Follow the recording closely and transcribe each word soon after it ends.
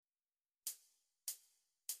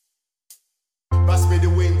me the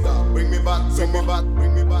winter, bring me back, bring me back,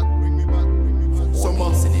 bring me back, bring me back, bring me back. Summer,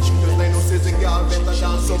 cause they know season girl better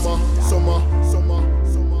than summer, summer, summer,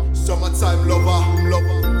 summer. Summertime lover,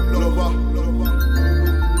 lover, lover, lover.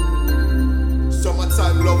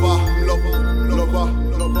 Summertime lover, lover, lover,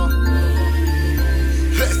 lover.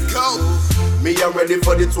 Let's go. Me I'm ready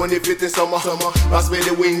for the 25th in summer. Pass me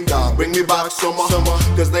the winter, bring me back summer.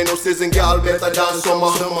 Cause they know season girl better than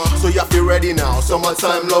summer. So you feel ready now,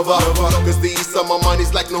 summertime lover. Cause these summer man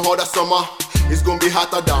is like no other summer. It's gonna be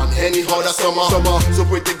hotter than any other summer. So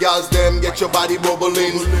pretty girls them, get your body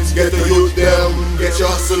bubbling. Get the youth them, get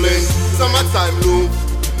your hustling. Summertime loop,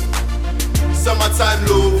 summertime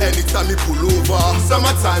loop. Anytime you pull over,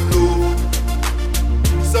 summertime loop.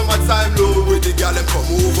 Summertime low, pretty girl them come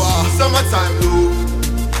over. Summertime low,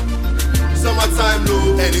 summertime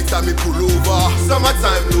low. Anytime me pull over.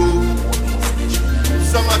 Summertime low,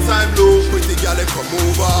 summertime low. Pretty girl them come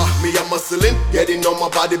over. Me a muscling, getting on my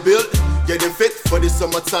body build, getting fit for the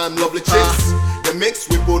summertime lovely chicks. The mix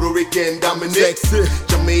with Puerto Rican dominate,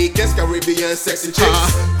 Jamaicans, Caribbean sexy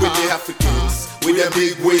chicks. With the Africans, with their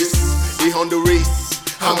big waists, they on the race,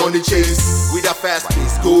 I'm on the chase. With a fast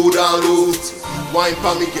pace, go down low. Wine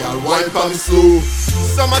pa me girl, wine pa me slow.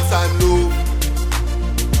 Summertime low,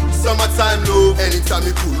 summertime low. Anytime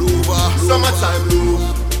me pull over. Summertime low,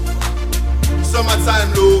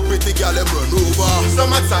 summertime low. Pretty girl them run over.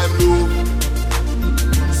 Summertime low,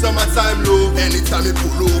 summertime low. Anytime me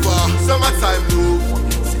pull over. Summertime low,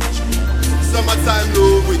 summertime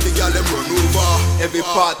low. Pretty girl them run over. Every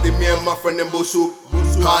party me and my friend them both shoot.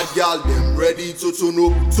 Hard girl them ready to turn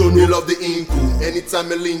up. Me love the inku. Anytime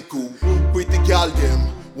me link up. Pretty girl them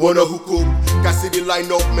wanna hook up. Can see the line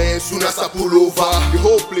up man soon as I pull over. The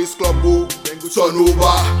whole place club go, then go turn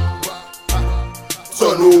over.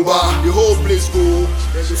 Turn over. The whole place go,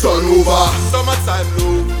 then go turn over. Summertime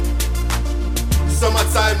low,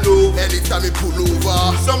 summertime low. Anytime me pull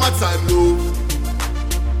over. Summertime low,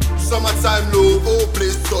 summertime low. Whole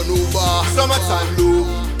place turn over. Summertime low,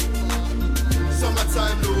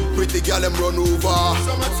 summertime low. Pretty girl them run over.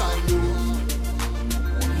 Summertime low,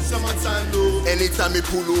 summertime low. Anytime me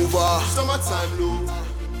pull over. Summertime low,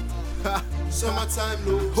 summertime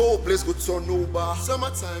low. Whole place go turn over.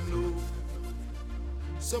 Summertime low,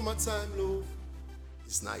 summertime low.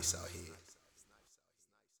 It's nice out here.